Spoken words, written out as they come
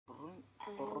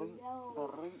Hello.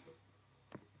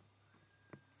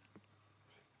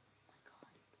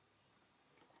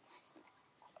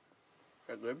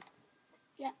 That good?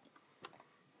 Yeah.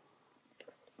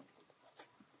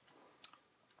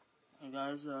 Hey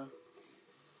guys, back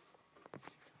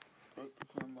the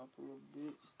camera up a little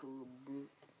bit, just a little bit.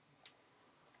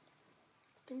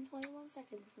 It's been 21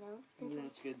 seconds now. Yeah,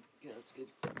 that's good. Yeah, that's good.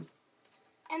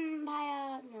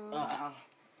 Empire, no.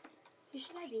 Who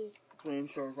should I be? Playing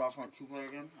Star Wars Battlefront 2 player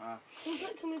again?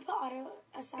 Can we put Otto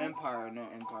aside? Empire, no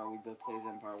Empire. We both play as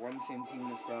Empire. We're on the same team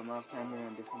this time. Last time we were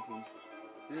on different teams.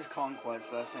 This is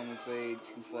Conquest. Last time we played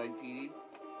 2 flag TD.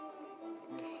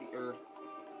 Or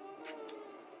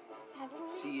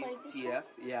CTF.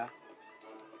 Yeah.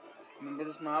 Remember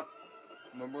this map?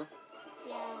 Remember?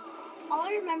 Yeah. All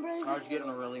I remember is I was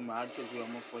getting really mad because we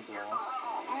almost like lost.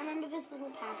 I remember this little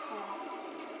pathway.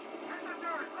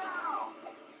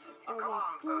 We're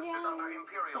walking down the alley.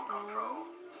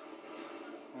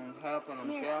 I'm tapping, I'm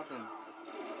tapping.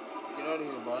 Get out of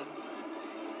here, bud.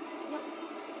 Nope.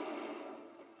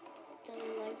 The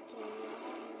lights are on.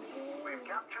 We've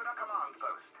captured a command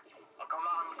post. A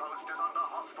command post is under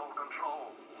hostile control.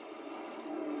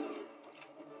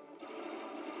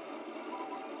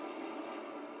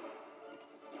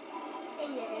 Oh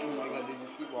my god, they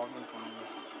just keep walking in front of me.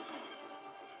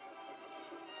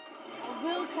 I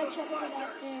will catch up to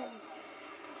that thing.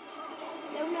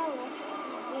 No, that's...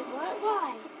 Wait, what? Why?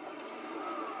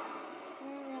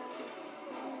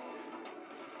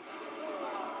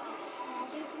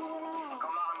 They blew it off.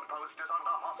 Command post is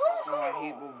under hostile. Oh, I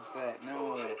hate Boba Fett. No.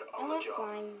 I went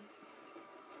flying.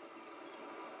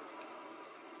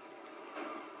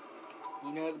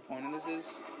 You know what the point of this is?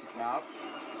 To cap?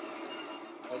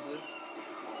 Was it?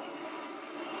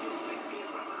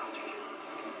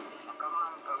 A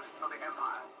command post for the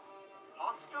Empire.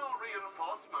 Hostile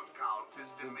reinforcement count is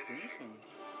diminishing.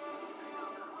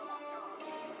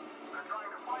 They're trying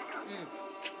to fight us.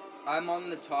 I'm on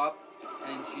the top,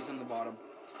 and she's on the bottom.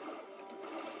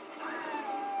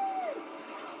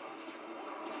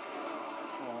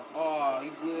 Oh, he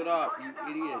blew it up, you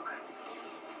idiot.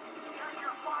 Check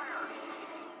your fire.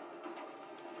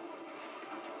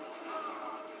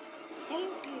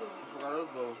 Thank you. I forgot it was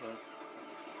Boba Fett.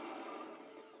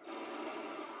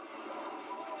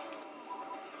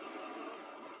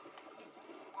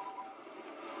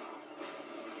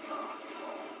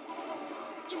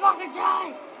 Chewbacca,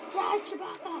 die! Die,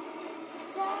 Chewbacca!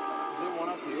 Die! Is there one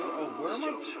up here? Oh, where am I?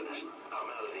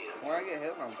 Where I get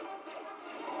hit from?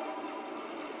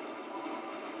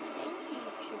 Thank you,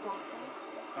 Chewbacca.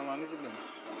 How long has it been?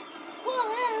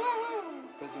 Whoa!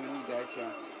 Because when you die,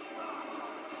 check.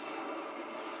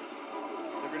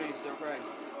 They're grenades, they're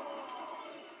frags.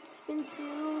 It's been 2:54.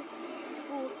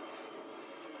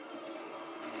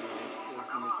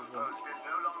 Command post is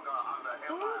no longer under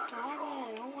Don't want Empire to fly control.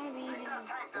 it. I don't want to be here.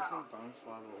 Stop saying bounce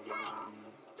lava or whatever that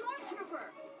means. Stormtrooper!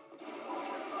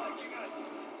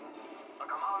 A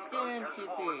command Scan post has TP,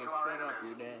 fallen to our shut up, enemy.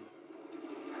 you're dead.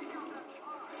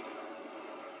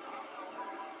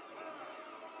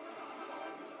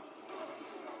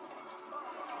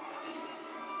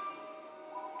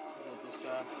 Look at this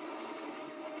guy.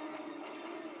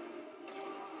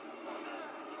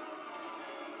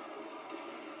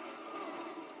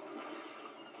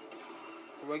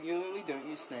 I regularly don't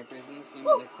use snipers in this game,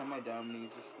 but next time I die, I'm gonna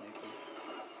use a sniper.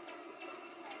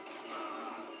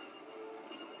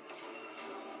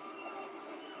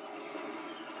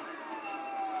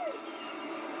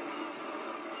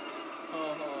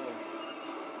 Oh.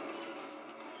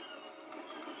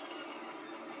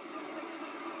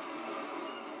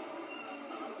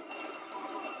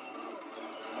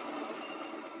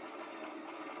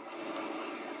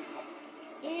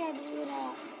 Yeah, I blew it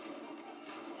up.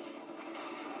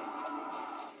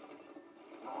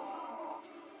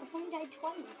 I've only died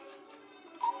twice.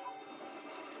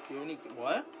 Do you have any...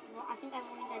 What? Well, I think I've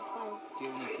only died twice. Do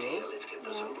you have any kills?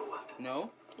 Yeah.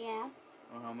 No? Yeah.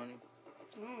 Or how many? It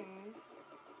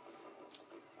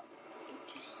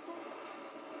just sucks.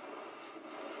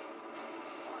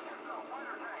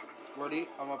 Ready?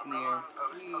 I'm up in the air.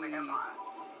 Post for the Empire.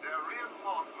 Their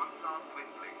reinforcements are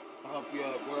dwindling. I'll help you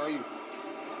out. Where are you?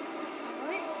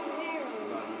 Right there.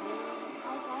 Got you. I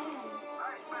got him.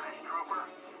 Nice finish, trooper.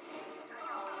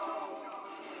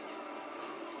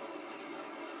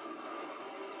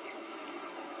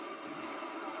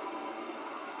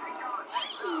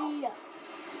 Hey!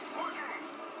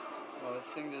 Oh, this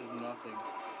thing does nothing.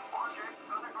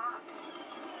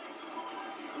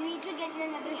 You need to get in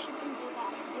another ship and do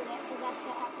that, because that's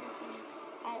what happened to me.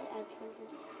 I killed it.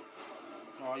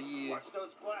 Oh, yeah. Watch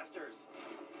those blasters!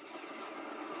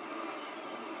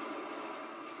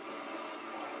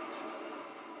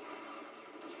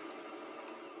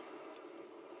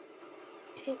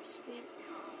 pipsqueak.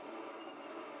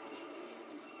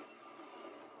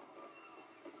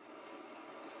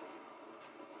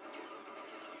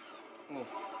 Oh.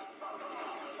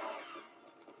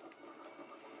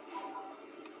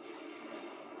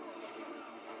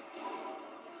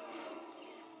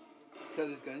 Because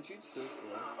this gun shoots so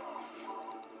slow.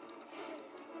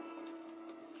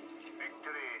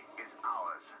 Victory is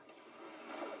ours.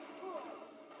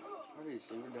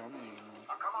 Obviously, we're dominating now.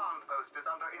 A command post is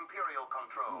under Imperial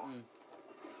control.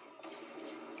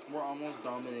 We're almost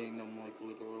dominating them, like,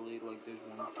 literally. Like, there's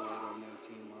one flag on their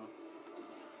team left.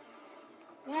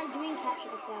 We're not doing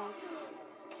capture the flag.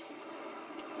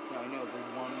 Yeah, I know,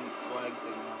 there's one flag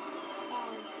thing left.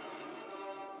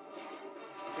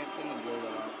 I can't seem to blow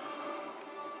that out.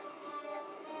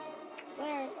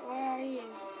 Where are you?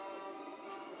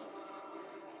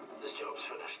 This job's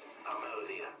finished. I'm out of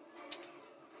here.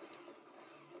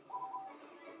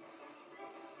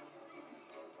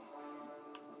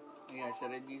 Yeah, I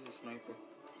said I'd use a sniper.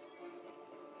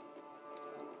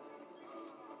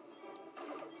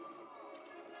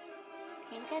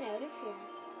 Can't get out of here.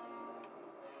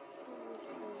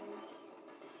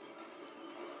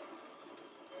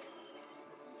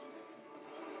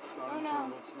 Got Oh, him no.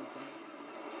 turbo sniper.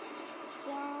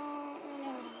 Don't.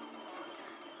 No.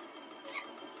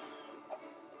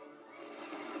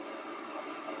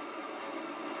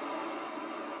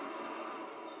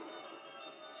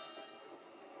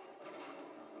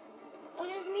 Oh,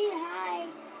 there's me. Hi.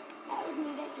 That was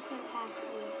me that just went past you.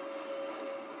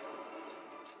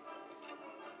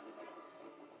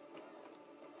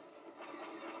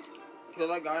 Kill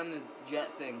that guy on the jet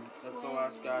thing. That's the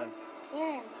last guy.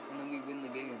 Where? And then we win the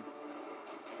game.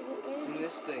 Where is And it?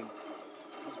 this thing.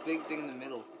 This big thing in the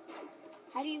middle.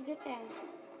 How do you get there?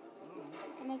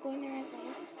 Oh. Am I going the right way?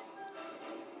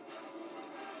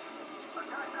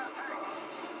 Attack that tank!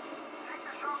 Take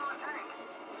the shot on the tank!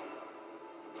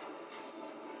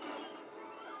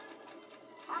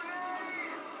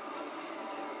 Grenade!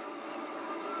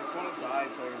 I just want to die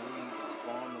so I can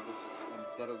respawn with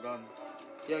a better gun.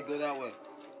 Yeah, go that way.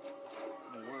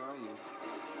 Oh, where are you?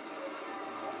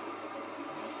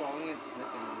 I'm just following it, snipping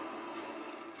it.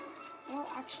 Oh,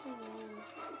 actually, no.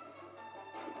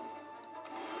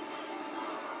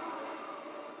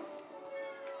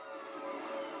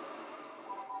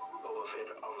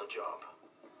 Overfed on the job.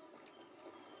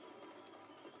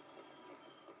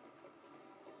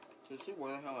 Seriously,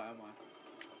 where the hell am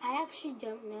I? I actually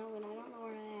don't know, and I don't know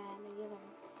where I am either.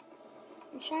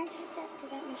 I'm trying to take that to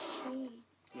that machine.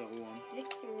 Yeah, we won.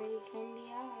 Victory can be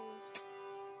ours.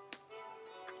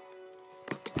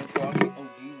 Thanks for watching. Oh,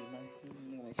 Jesus, man.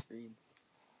 Look at my screen.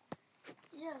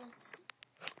 Yeah, that's...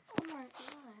 Oh my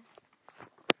god.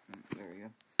 There we go.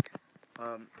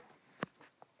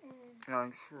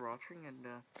 Thanks for watching, and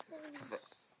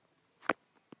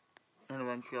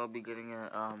eventually I'll be getting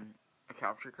a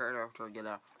capture card after I get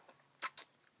a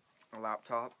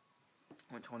laptop.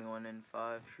 Went 21 and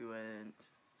 5, she went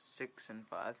 6 and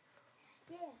 5.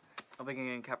 Yeah. I'll be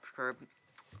getting a capture card.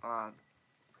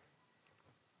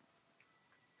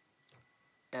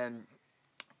 And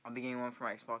I'll be getting one for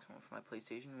my Xbox, one for my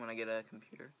PlayStation when I get a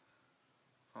computer.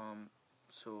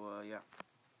 So, yeah.